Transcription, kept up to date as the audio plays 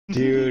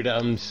Dude,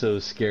 I'm so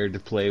scared to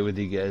play with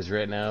you guys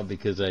right now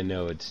because I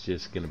know it's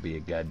just gonna be a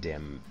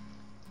goddamn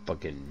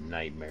fucking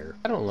nightmare.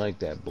 I don't like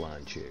that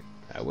blonde chick.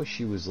 I wish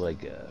she was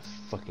like a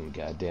fucking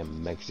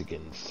goddamn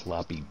Mexican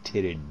floppy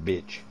titted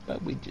bitch.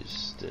 But we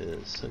just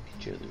suck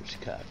each other's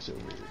cocks over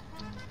here.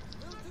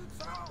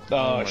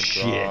 Oh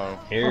shit. God.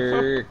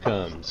 Here it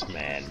comes,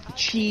 man.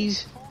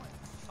 Cheese.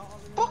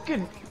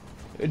 Fucking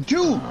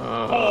Dude!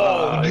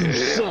 Oh, you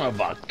son of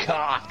a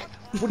cock!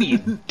 What are you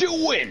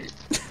doing?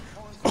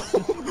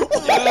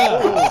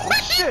 oh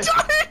shit!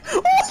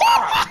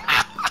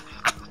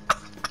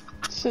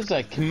 Says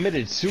I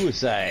committed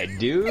suicide,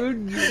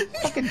 dude. Your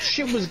fucking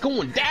shit was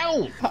going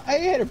down. I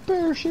had a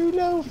parachute,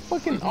 no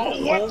fucking.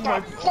 Oh, what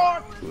the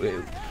fuck?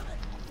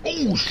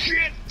 Oh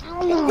shit!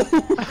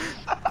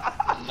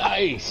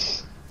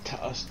 Nice.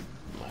 Tossed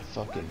my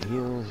fucking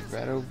heels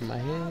right over my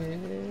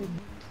head.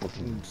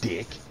 Fucking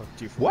dick.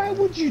 Why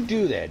would you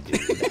do that,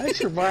 dude? I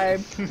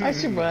survived. I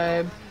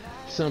survived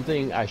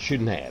something I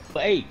shouldn't have.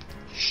 Hey,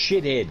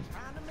 shithead.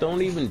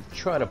 Don't even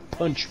try to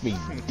punch me,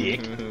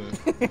 dick.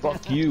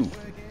 Fuck you.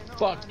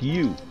 Fuck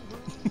you.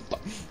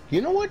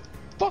 You know what?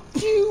 Fuck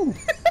you.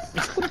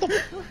 What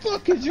the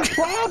fuck is your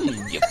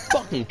problem, you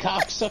fucking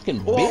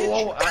cocksucking bitch?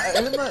 Whoa,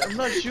 I'm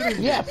not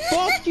shooting. Yeah,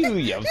 fuck you,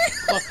 you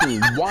fucking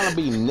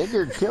wannabe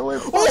nigger killer.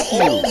 Fuck you.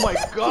 Oh my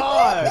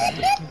god!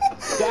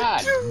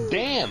 God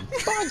damn.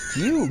 Fuck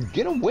you.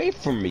 Get away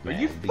from me, man.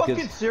 Are you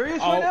fucking serious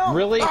oh, right now?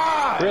 Really?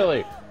 God.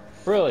 Really?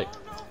 Really?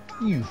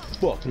 You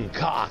fucking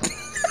cock.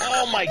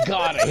 Oh my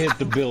god, I hit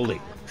the building.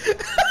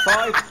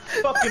 5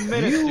 fucking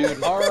minutes, You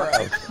dude. are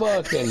a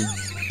fucking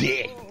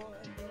dick.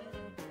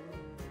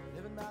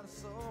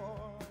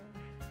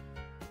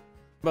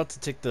 About to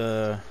take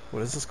the,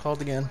 what is this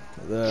called again?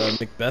 The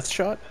Macbeth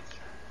shot?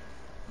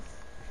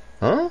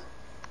 Huh?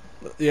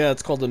 Yeah,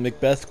 it's called the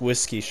Macbeth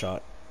whiskey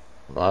shot.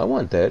 Well, I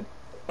want that.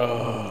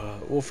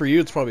 Well, for you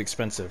it's probably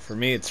expensive. For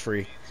me, it's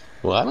free.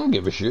 Well, I don't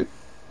give a shit.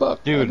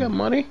 Fuck, Dude. I got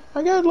money.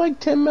 I got like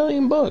 10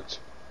 million bucks.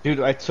 Dude,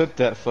 I took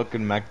that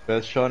fucking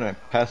Macbeth shot and I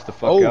passed the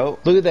fuck Oh,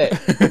 out. look at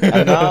that.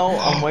 And now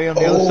I'm way on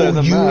the other side of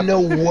the you map.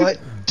 know what?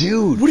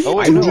 Dude, What are you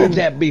I doing? did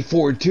that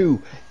before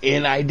too,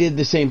 and I did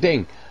the same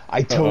thing.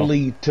 I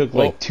totally took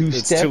like 2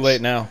 it's steps. too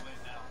late now.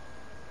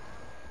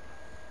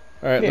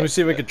 Alright, Yeah. let me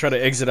see if I can try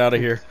to exit out of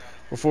here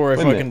before I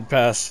Wait a fucking minute.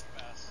 pass.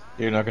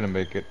 You're not gonna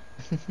make it.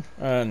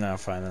 No,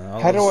 fine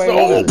then. How do I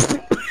Oh!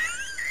 order?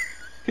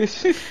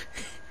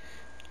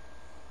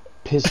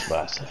 Piss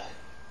bassa.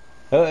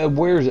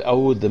 Where's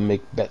the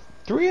Macbeth?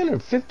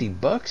 350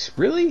 bucks?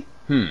 Really?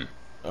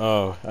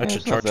 Oh, I should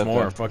it's not charge that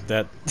more. bad. Fuck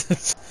that.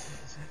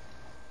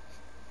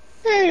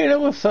 Hey, you know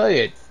what? Fuck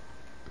it.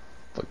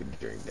 Fucking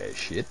drink that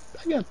shit.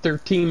 I got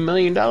 $13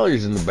 million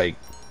in the bank.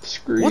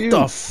 Screw What you.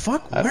 the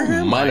fuck? I Where don't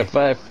am mind I? if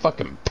I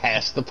fucking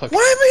pass the fucking.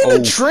 Why am I in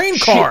a Oh, train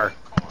shit. car?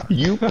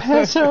 You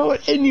pass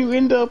out and you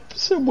end up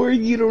somewhere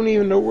you don't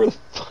even know where the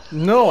fuck.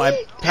 No,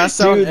 I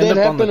passed out Dude, and ended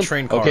that up on the happened.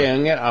 train car.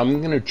 Okay,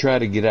 I'm gonna try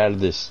to get out of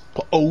this.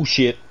 Oh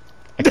shit!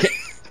 I can't.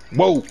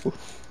 Whoa!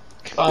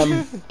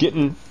 I'm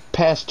getting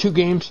past 2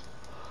 games,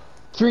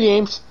 3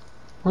 games.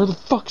 Where the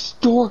fuck's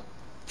the door?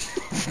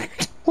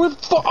 Where the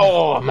fuck?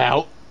 Oh, I'm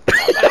out.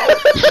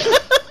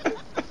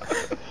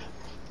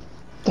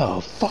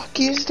 The fuck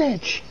is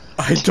that shit?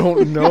 I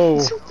don't know.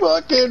 It's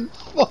fucking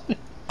funny.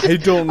 I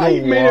don't know I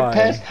made why. it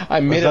past. I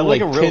made that it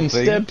like like a real 10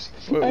 thing? steps.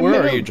 Where I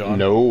are made you, it- John?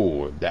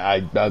 No, my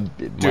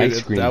Dude, if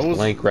screen's that was-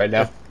 blank right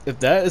now. If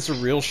that is a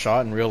real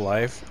shot in real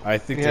life, I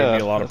think Yeah. there'd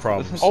be a lot of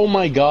problems. Oh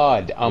my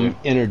god, I'm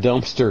in a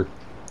dumpster.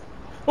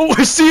 Oh,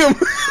 I see him!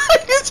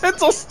 His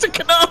head's all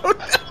sticking out!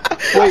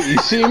 Wait, you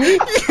see me?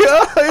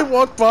 Yeah, I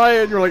walked by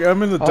and you're like,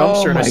 I'm in the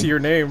dumpster and I my- see your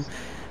name.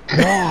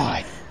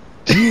 God,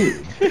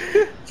 dude,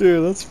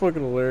 Dude, that's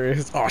fucking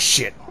hilarious. Oh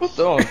shit. What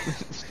the?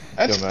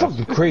 that's Dumbass.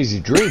 fucking crazy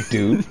drink,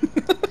 dude.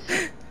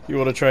 You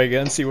wanna try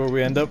again, see where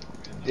we end up?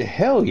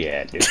 Hell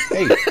yeah, dude.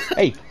 Hey,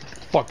 hey,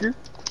 fucker,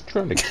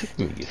 trying to kick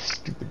me, you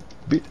stupid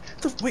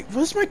bitch. Wait,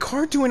 what's my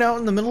car doing out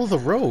in the middle of the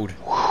road?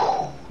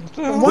 Why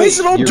Wait, is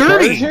it all your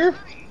dirty? car's here?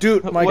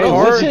 Dude, my Wait,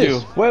 car... What's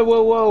this? Whoa,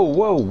 whoa, whoa,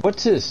 whoa!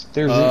 What's this?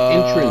 There's an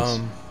entrance.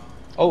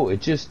 Oh, it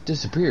just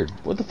disappeared.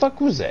 What the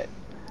fuck was that?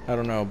 I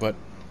don't know, but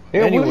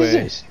Yeah, anyway, what is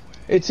this?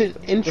 It's an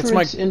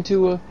entrance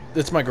into a.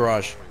 it's my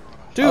garage.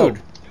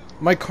 Dude,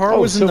 my car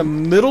was in so- the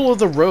middle of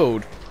the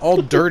road,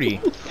 all dirty.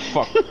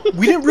 Fuck.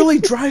 We didn't really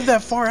drive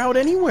that far out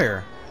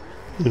anywhere.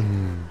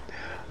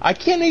 I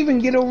can't even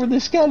get over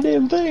this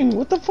goddamn thing.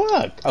 What the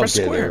fuck? Press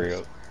okay, square. there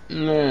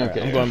we go.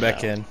 Okay, I'm going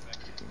back in.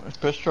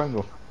 Press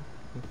triangle.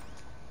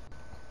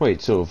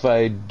 Wait, so if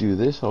I do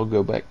this, I'll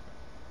go back.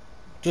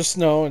 Just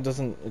no, it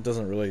doesn't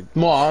really.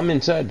 Well, I'm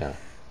inside now.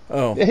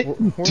 Oh,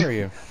 where are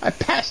you? I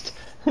passed.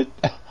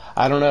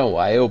 I don't know.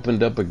 I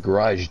opened up a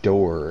garage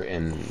door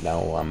and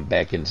now I'm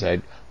back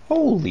inside.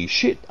 Holy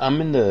shit!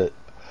 I'm in the.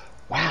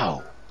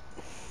 Wow.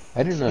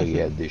 I didn't know you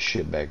had this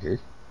shit back here.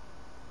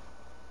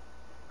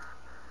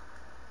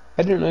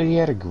 I didn't know you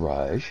had a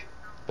garage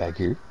back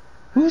here.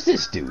 Who's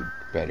this dude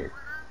right here?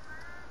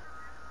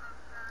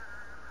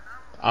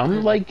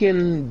 I'm like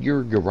in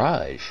your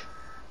garage.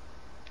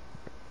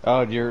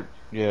 Oh,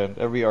 yeah.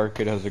 Every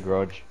arcade has a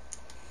garage.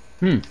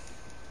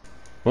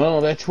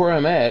 Well, that's where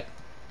I'm at.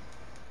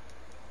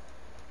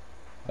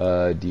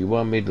 Do you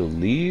want me to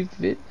leave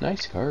it?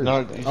 Nice cars.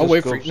 No, man. I'll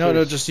wait go for you. No,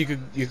 no, upstairs. just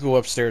you could go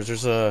upstairs.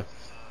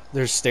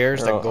 There's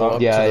stairs that go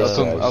up yeah, to I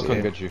the. I'll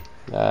come get you.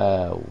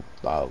 I'm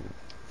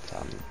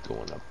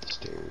going up the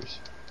stairs.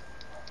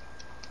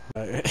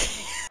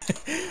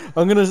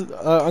 I'm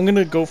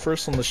gonna go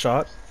first on the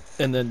shot,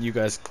 and then you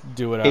guys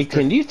do it after. Hey,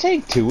 can you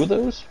take 2 of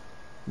those?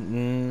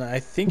 I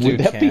think Would you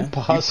that can. be You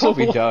possible?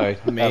 probably died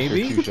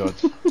Maybe. after 2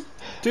 shots.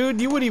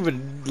 Dude, you wouldn't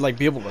even like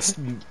be able to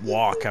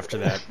walk after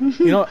that.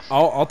 You know,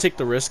 I'll take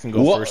the risk and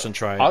go Well, first and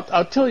try it.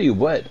 I'll tell you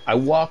what. I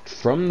walked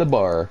from the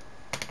bar,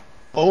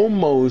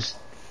 almost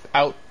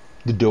out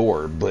the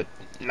door, but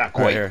not Right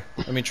quite. here.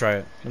 Let me try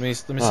it. Let me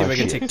see if Oh, I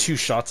can shit. take 2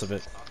 shots of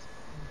it.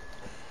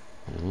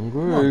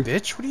 Come on, Okay.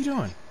 bitch. What are you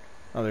doing?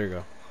 Oh, there you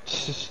go.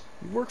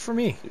 You work for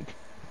me.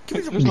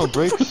 Give me There's no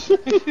brakes.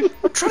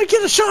 I'm trying to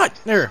get a shot.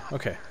 There.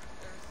 Okay.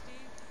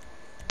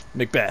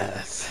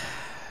 Macbeth.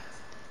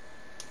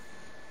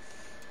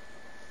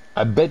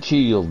 I bet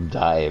you'll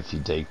die if you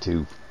take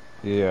 2.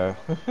 Yeah.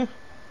 Let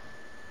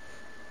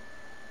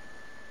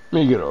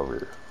me get over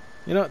here.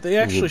 You know, they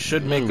actually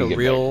should make Let me a get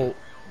real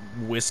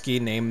whiskey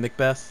named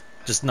Macbeth.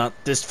 Just not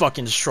this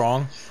fucking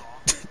strong.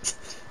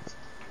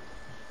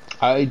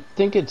 I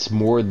think it's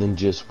more than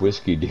just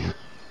whiskey, dude.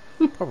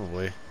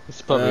 Probably.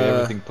 It's probably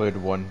everything put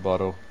in one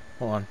bottle.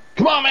 Hold on.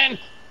 Come on, man!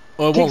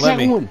 Oh, it Take won't let that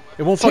me. one.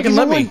 It won't Take fucking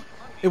that let me. one.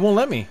 It won't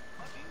let me.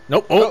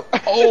 Nope. Oh.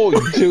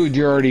 Oh, dude,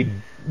 you're already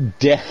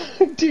dead.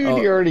 Dude, Oh.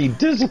 you already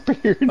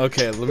disappeared.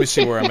 Okay, let me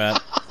see where I'm at.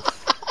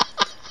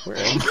 Where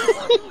am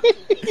I?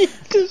 You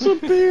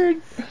disappeared.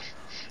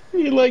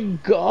 You're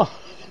like gone.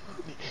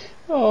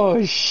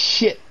 Oh,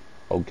 shit.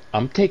 Okay,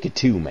 I'm taking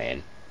 2,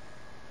 man.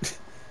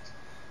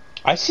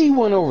 I see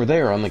one over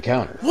there on the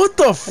counter. What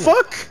the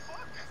fuck?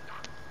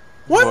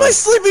 Why am I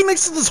sleeping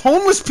next to this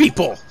homeless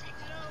people?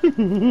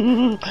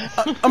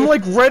 I'm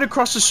like right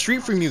across the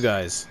street from you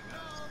guys.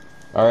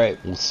 Alright,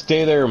 well,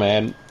 stay there,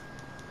 man.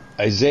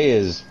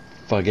 Isaiah's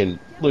fucking...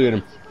 Look at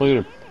him.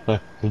 Look at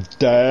him.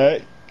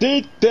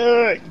 Dick.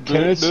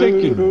 Can I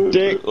take your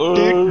dick?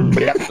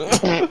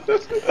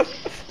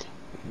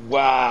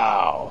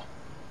 Wow.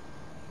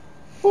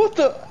 What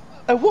the?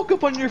 I woke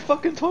up on your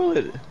fucking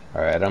toilet.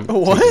 Alright, I'm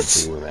What?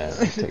 taking 2, man.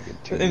 I'm taking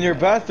 2. In your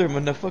bathroom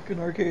in the fucking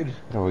arcade.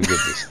 How do we get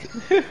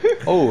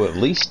this? Oh, at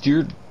least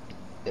you're...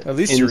 At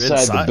least you're Inside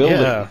the inside. building.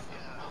 Yeah.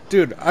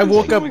 Dude, I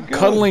woke Oh up my God.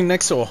 cuddling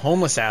next to a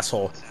homeless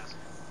asshole.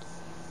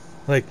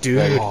 Like,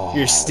 dude, Oh,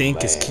 your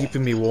stink is man.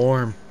 keeping me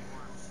warm.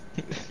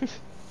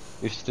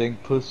 You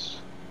stink puss.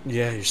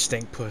 Yeah, your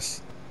stink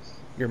puss.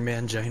 Your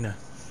mangina.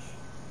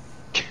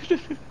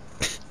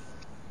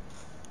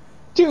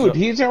 Dude,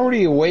 he's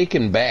already awake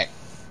and back.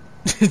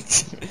 Are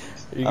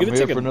you I'm gonna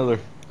here take for another.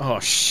 Oh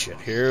shit,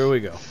 here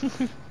we go.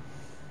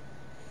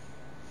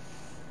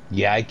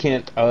 Yeah, I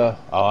can't,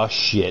 oh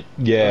shit.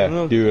 Yeah,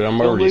 No, dude, I'm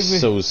don't already leave me.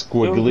 so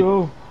squiggly.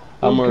 Don't go.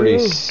 I'm Don't already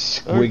go.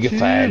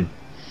 squiggified.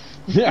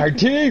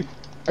 RT!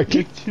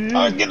 RT!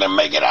 I'm gonna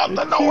make it out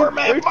the door,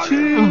 man!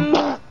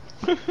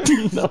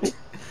 No.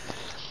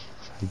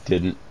 I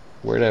didn't.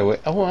 Where'd I wait?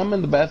 Oh, I'm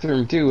in the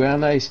bathroom too. How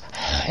nice.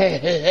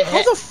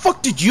 How the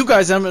fuck did you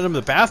guys end up in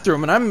the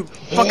bathroom and I'm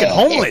fucking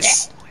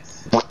homeless?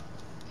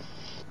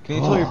 Can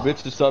you tell your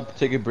bitch to stop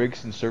taking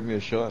breaks and serve me a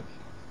shot?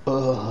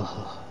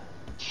 Ugh.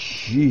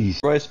 Jeez.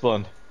 Rice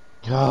spawned.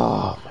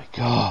 Oh my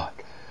god.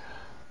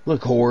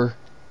 Look, whore.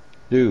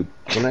 Dude,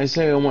 when I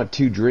say I want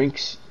 2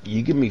 drinks,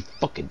 you give me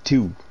fucking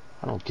 2.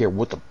 I don't care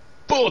what the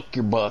fuck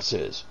your boss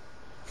is.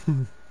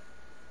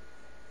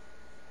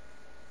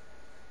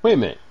 Wait a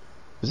minute.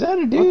 Is that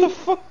a dude? What the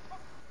fuck?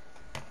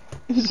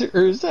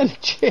 Or is that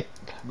a chick?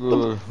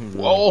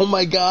 Oh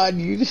my god,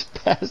 you just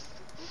passed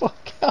the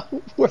fuck out.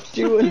 Where'd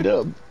you end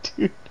up,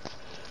 dude?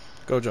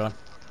 Go, John.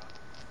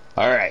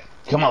 Alright,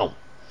 come on.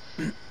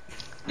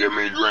 Give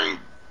me a drink.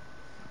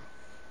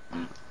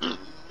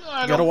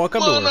 I Gotta walk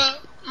up to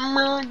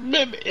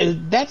her.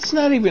 That's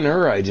not even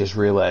her, I just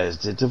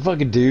realized. It's a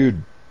fucking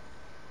dude.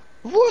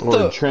 What Or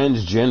the?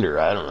 transgender,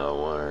 I don't know.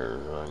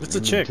 Or, It's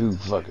a chick. Too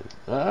fucking.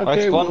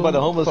 I spawned by the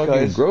homeless fucking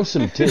guys. Grow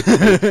some tits.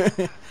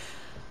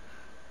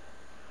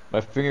 My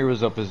finger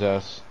was up his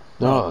ass.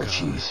 Oh,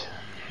 jeez.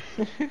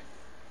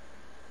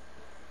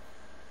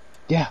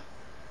 Yeah.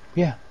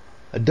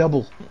 A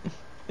double.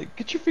 Hey,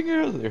 get your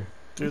finger out of there.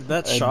 Dude,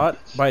 that shot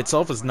by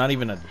itself is not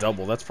even a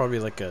double. That's probably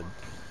like a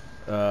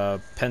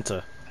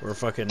penta or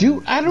fucking.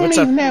 Dude, I don't what's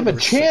even that? have a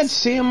Number chance.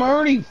 6? See, I'm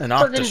already. An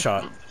frickin-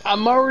 octashot.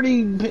 I'm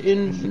already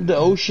in the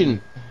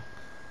ocean.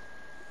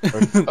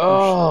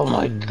 Oh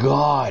my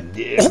god,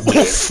 dude.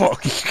 Oh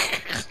fuck!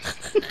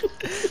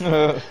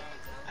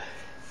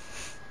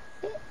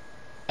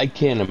 I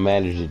can't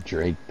imagine to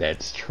drink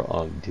that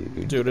strong,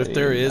 dude. Dude, if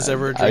there is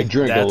ever a I drink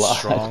drink that a lot.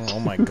 strong, oh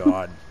my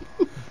god!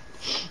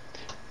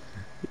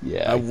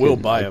 Yeah, I will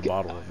couldn't- buy I a cou-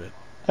 bottle of it.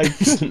 I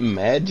couldn't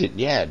imagine.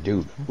 Yeah,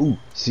 dude. Ooh,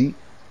 see?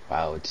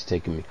 Wow, it's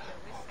taking me.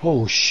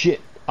 Oh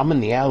shit! I'm in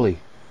the alley.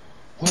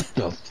 What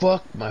the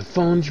fuck? My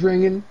phone's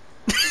ringing.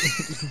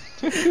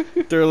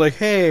 They're like,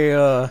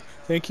 hey,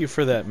 thank you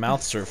for that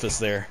mouth surface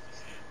there.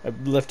 I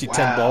left you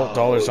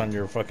 $10 on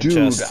your fucking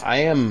Dude, chest. I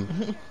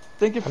am...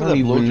 Thank you for I that don't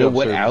even know blowjob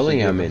what service alley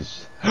you I'm gave in.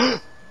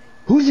 us.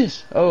 Who's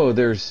this? Oh,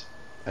 there's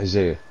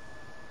Isaiah.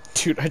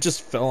 Dude, I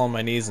just fell on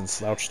my knees and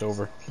slouched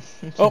over.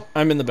 Oh,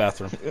 I'm in the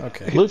bathroom.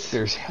 Okay. Look,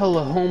 there's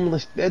hella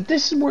homeless.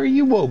 This is where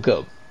you woke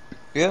up.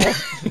 Yeah.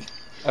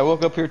 I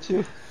woke up here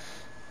too.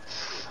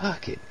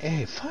 Fuck it.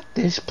 Hey, fuck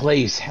this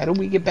place. How do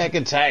we get back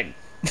inside?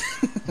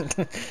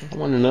 I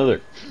want another.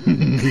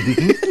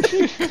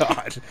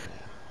 God.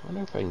 I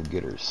wonder if I can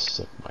get her to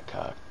suck my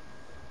cock.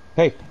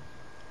 Hey.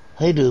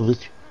 Hey,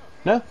 David.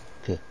 No?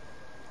 Okay.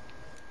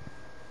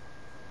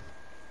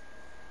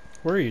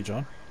 Where are you,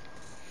 John?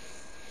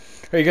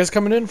 Are you guys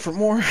coming in for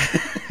more?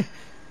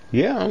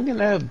 Yeah, I'm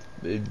gonna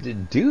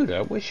have... dude,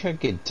 I wish I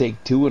could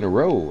take 2 in a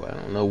row. I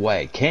don't know why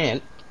I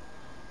can't.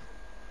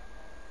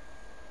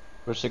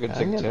 Wish I could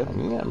take 10.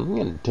 I'm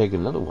gonna take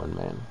another one,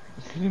 man.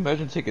 Can you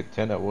imagine taking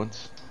 10 at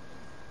once?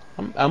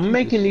 I'm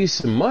making you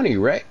some money,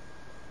 right?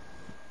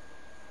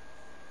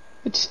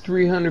 It's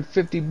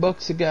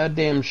 $350 a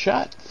goddamn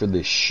shot for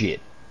this shit.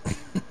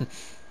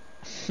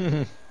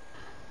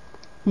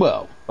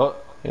 Well,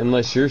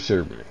 unless you're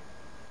serving me.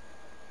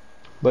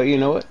 But you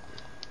know what?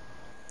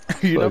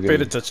 You're not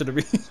paying attention to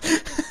me.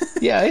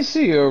 Yeah, I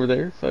see you over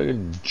there,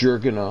 fucking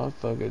jerking off.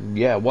 Fucking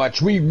yeah,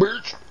 watch me,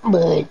 bitch.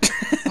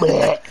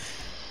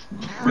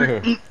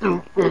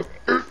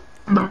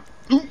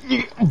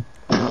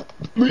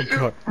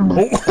 God.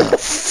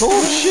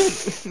 Oh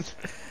shit!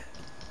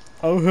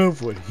 I'll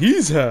have what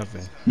he's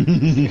having.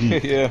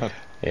 Yeah.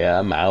 Yeah,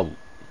 I'm out.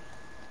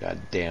 God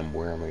damn,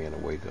 where am I gonna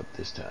wake up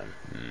this time?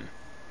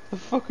 The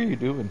fuck are you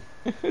doing?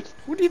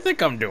 What do you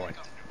think I'm doing?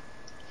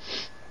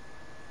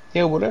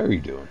 Yeah, what are you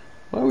doing?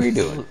 What were you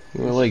doing?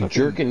 You were like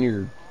jerking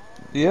your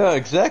Yeah,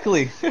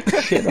 exactly.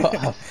 shit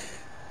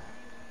off.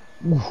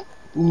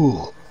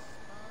 Ooh.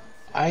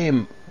 I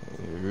am...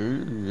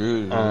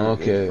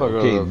 okay.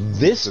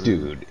 This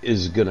dude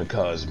is gonna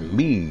cause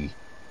me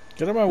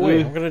Get out of my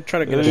way. I'm gonna try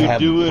to get a to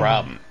shot. have a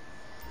problem.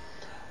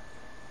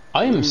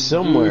 I am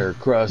somewhere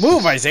across...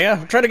 Move, Isaiah!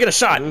 I'm trying to get a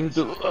shot!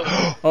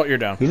 Oh, you're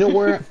down. You know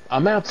where?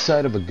 I'm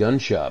outside of a gun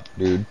shop,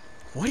 dude.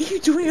 What are you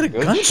doing at a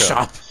gun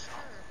shop?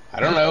 I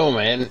don't know,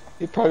 man.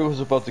 He probably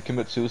was about to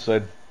commit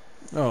suicide.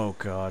 Oh,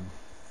 God.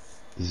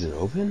 Is it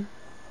open?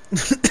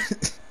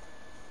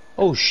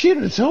 Oh, shit,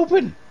 it's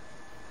open!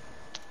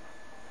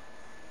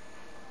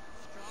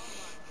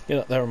 You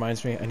know, that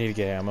reminds me, I need to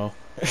get ammo.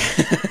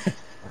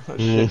 Oh,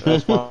 shit, I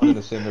spawned in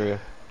the same area.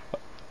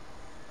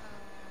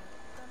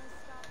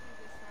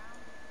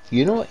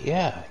 You know what?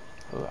 Yeah.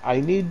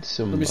 I need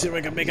some... Let me see if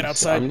I can make it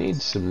outside. I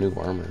need some new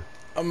armor.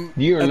 I'm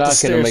You are at not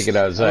the going to stairs. make it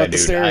I'm outside, at the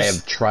dude. stairs. I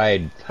have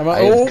tried. I'm I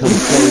have come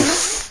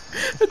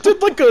close. I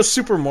did like a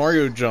Super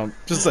Mario jump.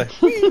 Just like,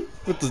 whee,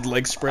 with the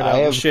legs spread out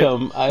and shit.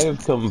 I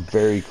have come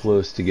very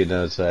close to getting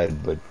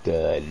outside, but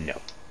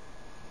no.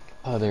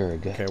 Oh, there I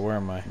go. Okay, where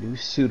am I? New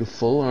suit of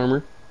full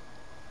armor.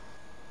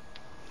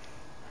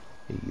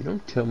 Hey, you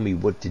don't tell me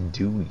what to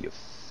do, you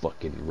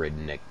fucking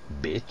redneck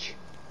bitch.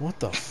 What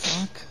the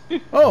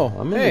fuck? Oh,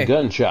 I'm in hey. the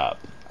gun shop.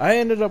 I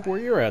ended up where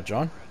you're at,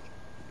 John.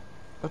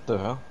 What the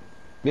hell?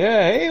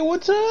 Yeah, hey,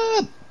 what's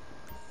up?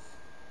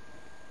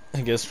 I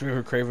guess we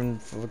were craving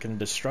fucking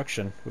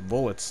destruction with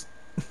bullets.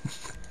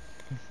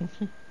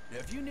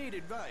 If you need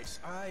advice,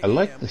 I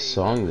like the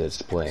song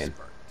that's playing.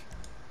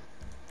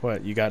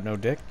 What, you got no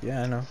dick?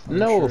 Yeah, I know. I'm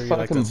No, sure you like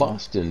fucking that song.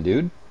 Boston,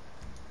 dude.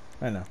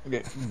 I know.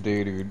 Okay,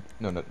 dude.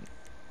 No.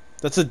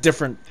 That's a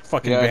different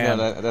fucking Yeah, band.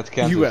 no, that's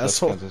Kansas. You That's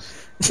asshole.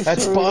 Kansas.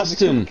 That's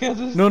Boston.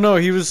 Kansas. No,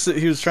 he was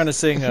trying to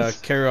sing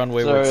 "Carry On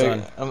Wayward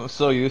Sorry, Son." I'm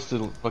so used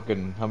to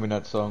fucking humming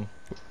that song.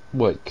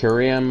 What,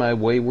 Carry On My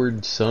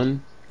Wayward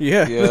Son?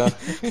 Yeah. Yeah.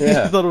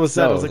 Yeah. I thought it was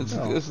that. I was No, like, It's,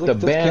 no. it's like The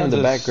that's band in the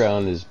Kansas.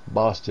 background is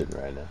Boston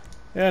right now.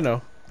 Yeah, I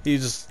know.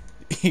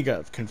 He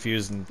got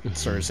confused and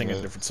started singing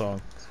a different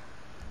song.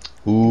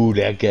 Ooh,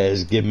 that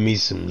guy's giving me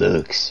some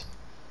looks.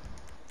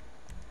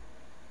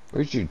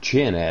 Where's your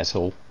chin,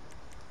 asshole?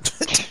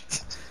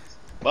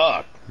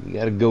 Fuck. You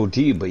got a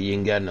goatee, but you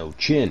ain't got no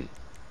chin.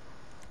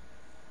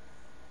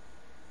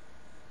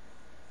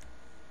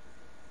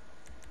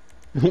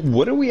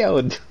 What are we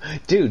out?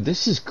 Dude,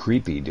 this is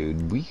creepy,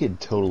 dude. We could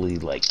totally,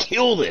 like,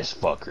 kill this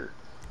fucker.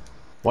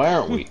 Why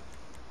aren't we?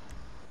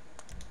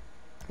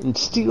 And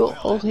steal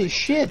all his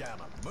shit.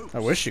 I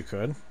wish you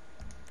could.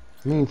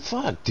 I mean,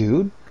 fuck,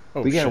 dude.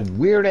 Oh, We got shit. a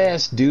weird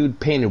ass dude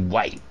painted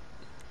white,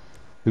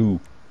 who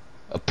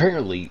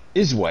apparently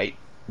is white,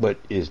 but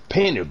is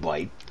painted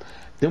white.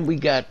 Then we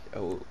got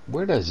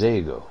where does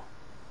Zay go?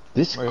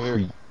 This Right here.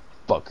 creep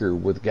fucker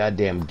with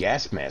goddamn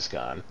gas mask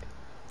on,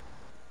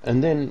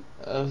 and then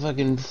a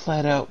fucking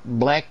flat out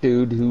black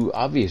dude who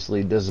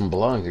obviously doesn't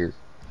belong here.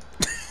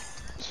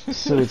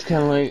 So it's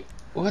kind of like,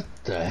 what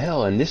the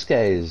hell? And this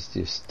guy is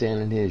just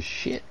standing his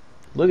shit.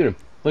 Look at him.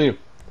 Look at him.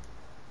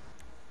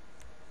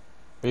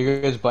 Are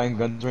you guys buying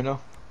guns right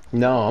now?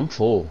 No, I'm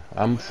full.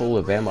 I'm full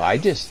of ammo. I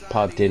just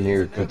popped in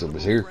here because it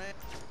was here.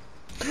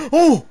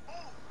 Oh!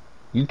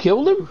 You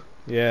killed him?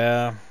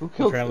 Yeah. Who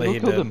killed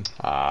him?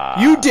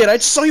 You did! I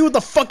just saw you with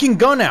the fucking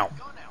gun out!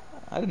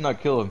 I did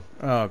not kill him.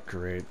 Oh,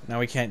 great. Now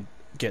we can't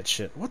get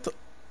shit. What the?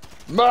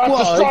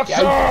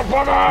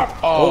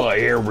 Oh,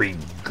 here we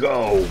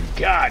go.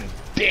 God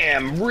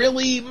damn,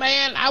 really,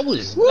 man? I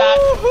was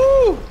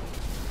not...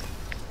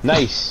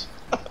 Nice.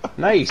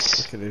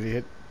 Nice. Fucking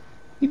idiot.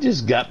 You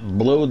just got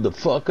blowed the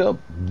fuck up,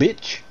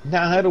 bitch.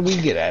 Now how do we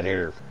get out of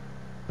here?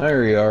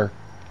 There you are.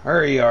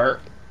 There you are.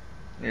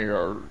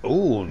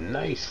 Ooh,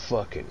 nice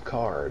fucking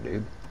car,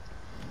 dude.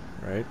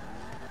 Right?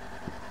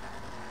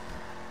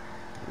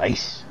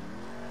 Nice.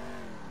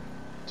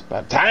 It's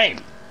about time.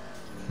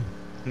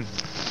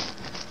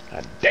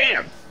 God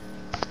damn.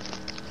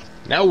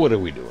 Now what are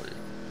we doing?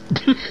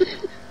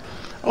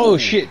 Oh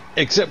shit,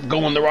 except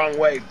going the wrong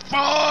way.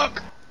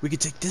 Fuck! We could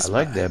take this I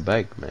like guy. that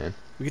bike, man.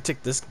 We could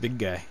take this big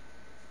guy.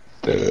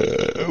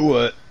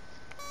 What?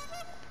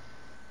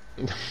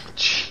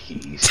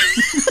 Jeez.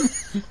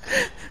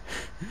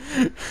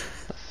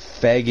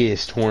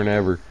 Faggiest horn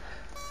ever.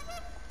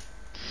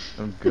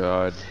 Oh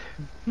god.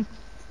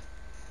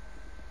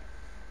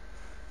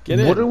 Get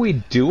in. What are we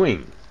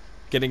doing?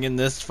 Getting in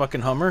this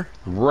fucking Hummer?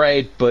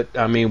 Right, but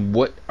I mean,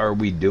 what are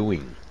we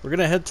doing? We're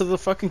gonna head to the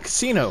fucking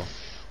casino.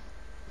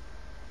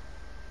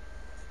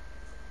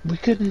 We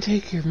couldn't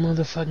take your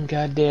motherfucking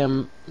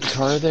goddamn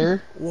car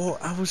there. Well,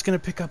 I was gonna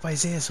pick up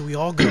Isaiah so we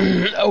all go.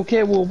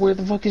 Okay, well, where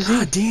the fuck is he?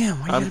 God damn,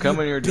 why you I'm gotta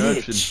coming be a your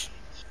bitch? direction.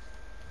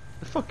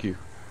 Fuck you.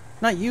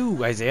 Not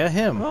you, Isaiah,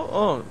 him.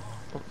 Oh.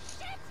 But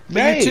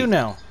Hey, you too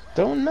now.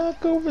 don't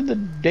knock over the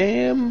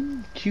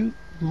damn cute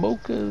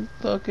mocha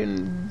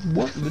fucking...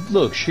 What?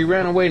 Look, she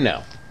ran away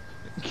now.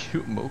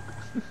 Cute mocha.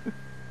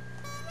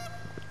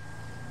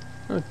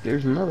 Look,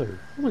 there's another.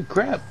 Holy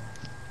crap.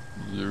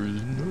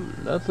 There's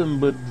another. Nothing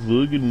but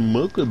fucking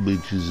mocha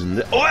bitches in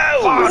there.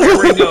 Whoa!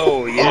 There we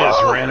go. You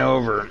just ran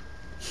over.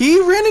 He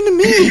ran into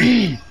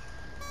me!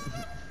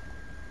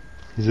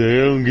 He's like, I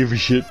don't give a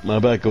shit. My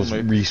back goes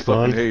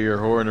respawn. Hey, your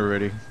horn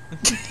already.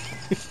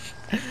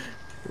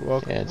 You're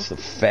welcome. Yeah, it's the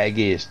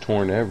faggiest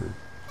horn ever.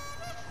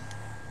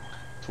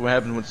 That's what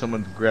happens when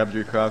someone grabs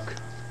your cock.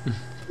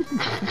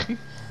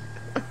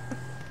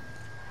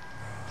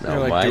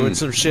 You're like doing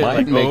some shit mine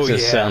like, makes oh, it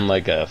yeah. sound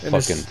like a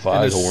fucking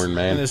foghorn,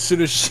 man. And as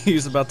soon as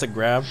she's about to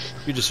grab,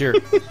 you just hear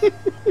It's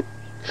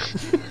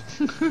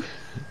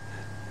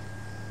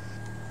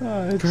like,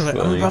 I'm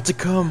funny. about to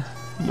come.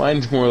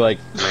 Mine's more like...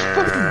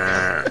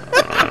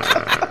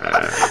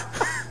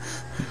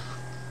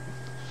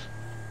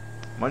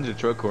 Mine's a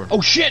truck horn.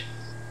 Oh shit!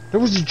 There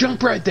was a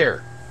jump right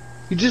there.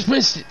 You just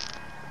missed it.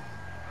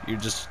 You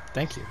just,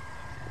 thank you.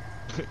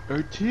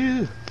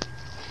 R2.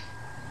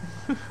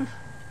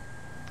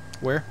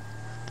 Where?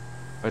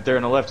 Right there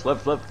on the left.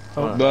 Oh.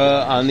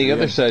 On the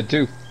other side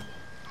too.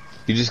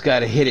 You just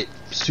gotta hit it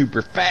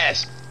super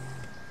fast.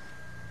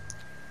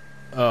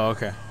 Oh,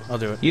 okay. I'll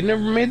do it. You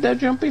never made that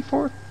jump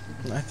before?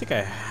 I think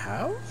I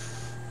have?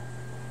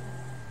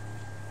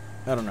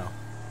 I don't know.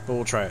 But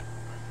we'll try it.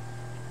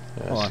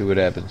 Let's see what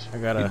happens. I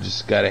gotta... You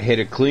just gotta hit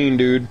it clean,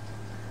 dude.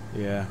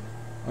 Yeah.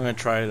 I'm gonna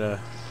try to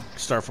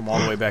start from all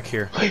the way back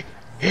here.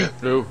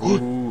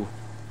 Ooh.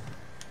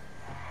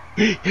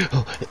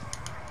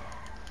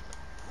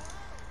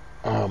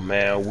 Oh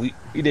man, we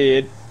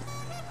did.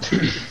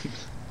 Dude,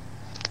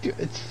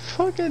 it's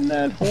fucking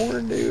that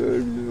horn,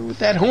 dude. With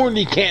that horn,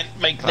 you can't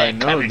make that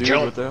kind of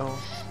jump. What the hell?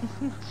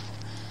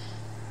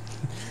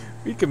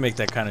 We can make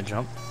that kind of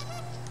jump.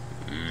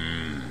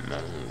 I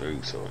don't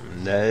think so.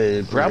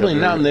 No, probably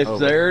not, Nick. Oh,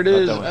 there it not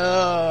is. that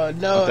one.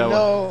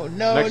 No,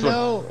 Next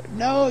one.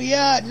 no,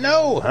 yeah,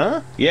 no,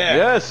 huh? Yeah.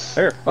 Yes.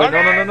 There. Wait,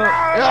 no.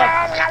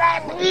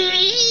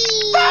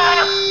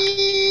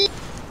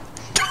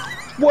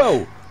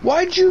 Whoa!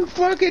 Why'd you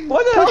fucking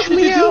Why the hell push did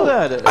me you do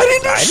out? that? I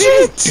didn't do I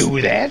shit! didn't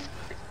do that.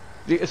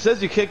 It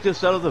says you kicked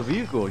us out of the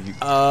vehicle. You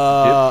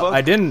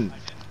I didn't.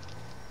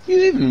 You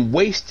even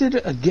wasted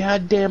a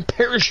goddamn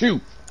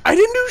parachute. I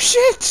didn't do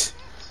shit!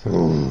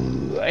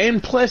 Ooh,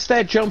 and plus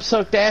that jump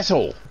sucked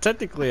asshole.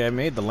 Technically, I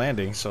made the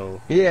landing,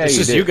 so... Yeah, it's you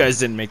just did. you guys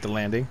didn't make the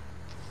landing.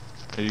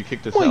 You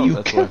kicked us Well, out. you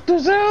That's why. kicked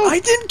us out. I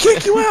didn't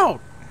kick you out!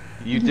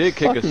 You did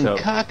kick us Fucking out.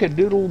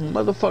 cock-a-doodle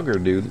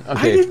motherfucker, dude.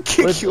 Okay, didn't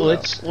kick you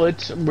let's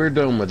we're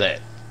done with that.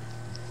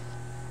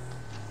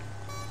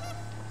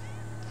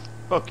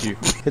 Fuck you.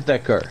 Hit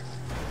that car.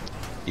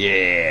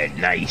 Yeah,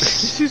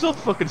 nice. She's all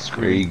fucking There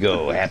screwed. you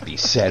go. Happy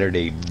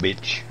Saturday,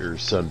 bitch, or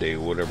Sunday,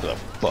 whatever the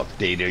fuck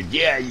day it is.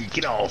 Yeah, you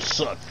can all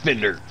suck,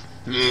 Fender.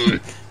 Yeah.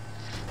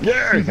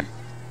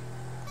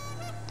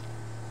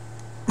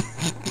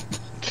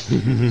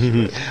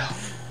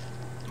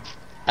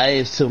 I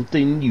have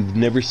something you've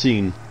never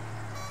seen.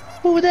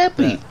 What would that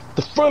be?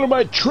 The front of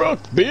my truck,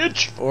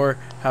 bitch. Or,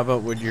 how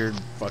about when you're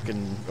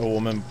fucking a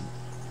woman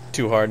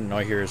too hard and all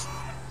I hear is...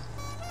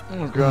 Oh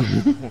my god.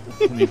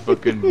 When you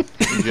fucking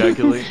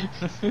ejaculate.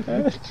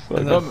 That's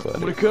fucking I'm funny.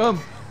 gonna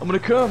come. I'm gonna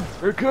come.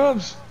 Here it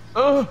comes.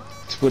 Oh.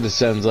 That's what it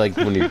sounds like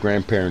when your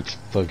grandparents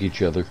fuck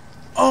each other.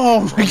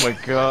 Oh my, Oh my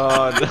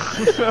god.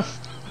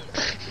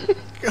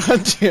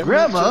 god damn it.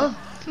 Grandma.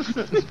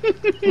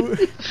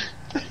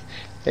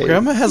 Hey,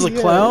 Grandma has a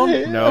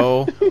clown?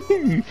 No.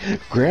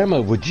 Grandma,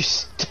 would you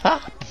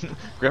stop?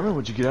 Grandma,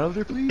 would you get out of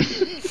there,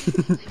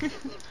 please?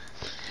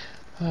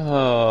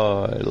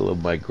 Oh, I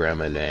love my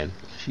grandma, Nan.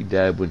 She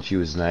died when she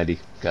was 90.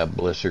 God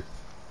bless her.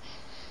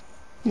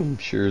 I'm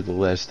sure the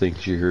last thing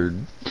she heard.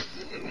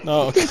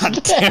 Oh,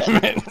 god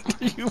damn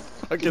it. You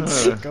fucking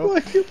sicko.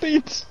 Why you're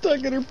being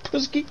stuck in her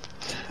pussy?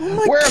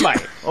 Where am I?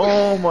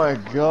 Oh my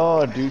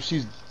god, dude,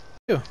 she's...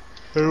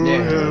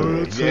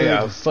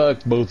 Yeah,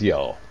 fuck both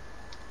y'all.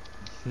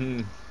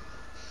 Hmm.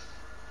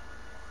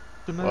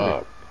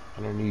 Fuck.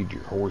 I don't need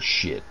your horse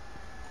shit.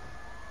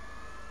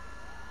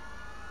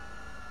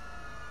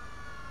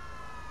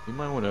 You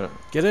might want to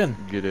Get in.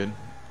 get in.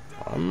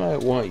 I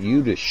might want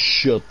you to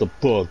shut the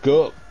fuck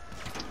up.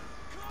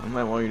 I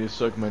might want you to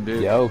suck my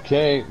dick. Yeah,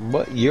 okay,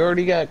 but you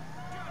already got...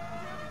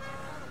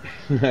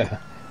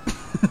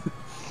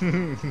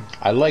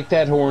 I like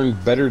that horn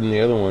better than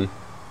the other one.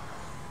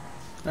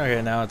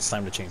 Okay, now it's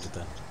time to change it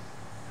then.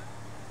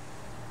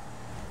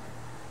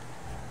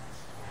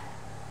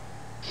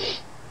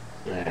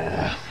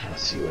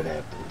 Let's see what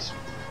happens.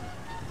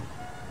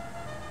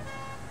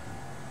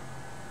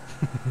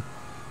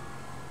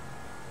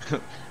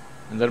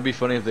 And that'd be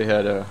funny if they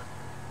had a...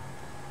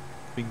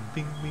 Bing,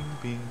 bing, bing,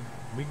 bing.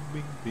 Bing,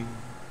 bing, bing.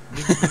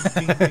 Bing,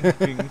 bing, bing,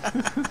 bing, bing.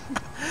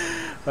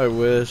 I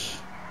wish.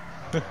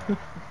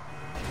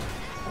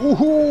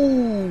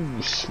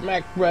 Woohoo!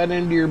 Smack right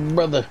into your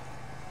brother.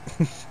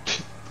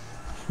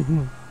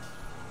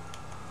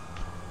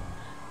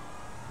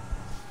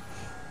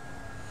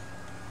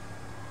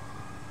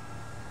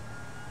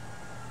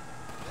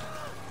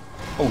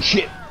 Oh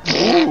shit!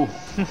 Ooh.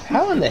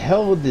 How in the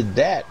hell did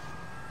that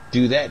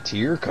do that to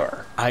your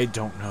car? I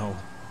don't know.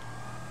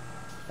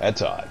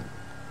 That's odd.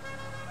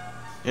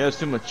 Yeah, there's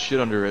too much shit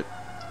under it.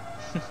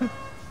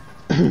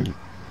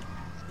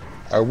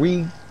 Are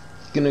we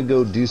gonna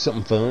go do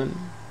something fun?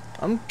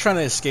 I'm trying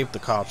to escape the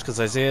cops because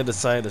Isaiah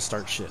decided to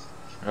start shit.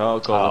 I'll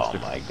call Oh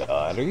my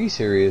god, are you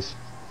serious?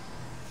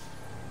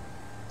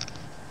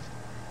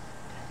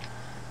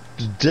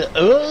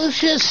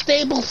 Shit,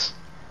 Staples!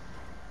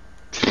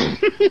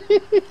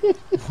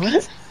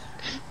 What?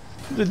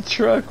 The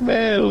truck,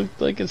 man,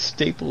 looked like a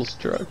Staples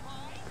truck.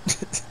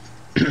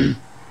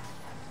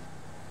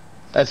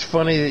 That's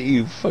funny that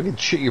you fucking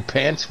shit your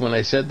pants when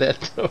I said that,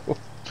 though.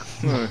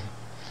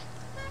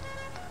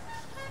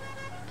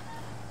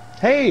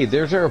 Hey,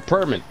 there's our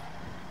apartment.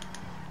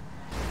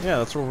 Yeah,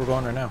 that's where we're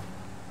going right now.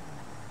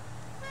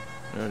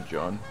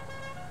 John.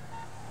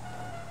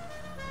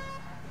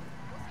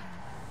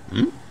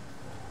 Hmm?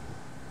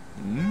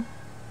 Hmm?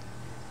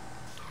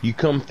 You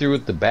come through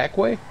it the back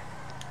way?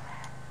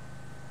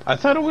 I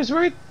thought it was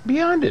right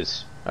beyond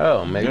us.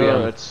 Oh, maybe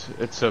No, I'm...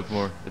 it's up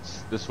more.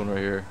 It's this one right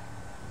here.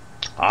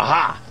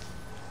 Aha!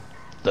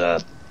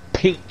 The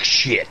pink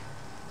shit.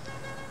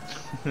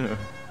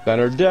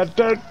 Better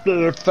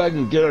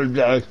fucking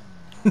get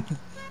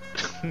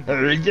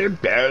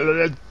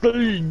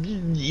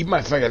You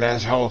my fucking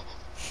asshole.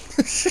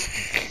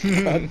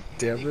 God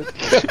damn it.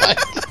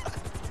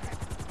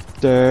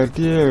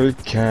 The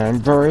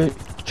convoy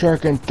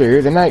trucking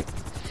through the night.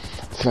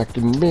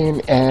 Fucking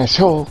being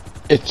asshole.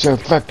 It's so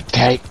fucking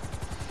tight.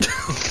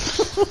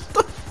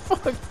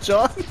 Fuck,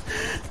 John.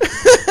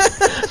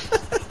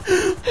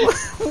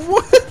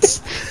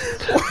 What?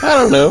 I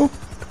don't know.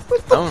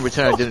 I'm gonna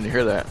pretend I didn't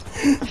hear that.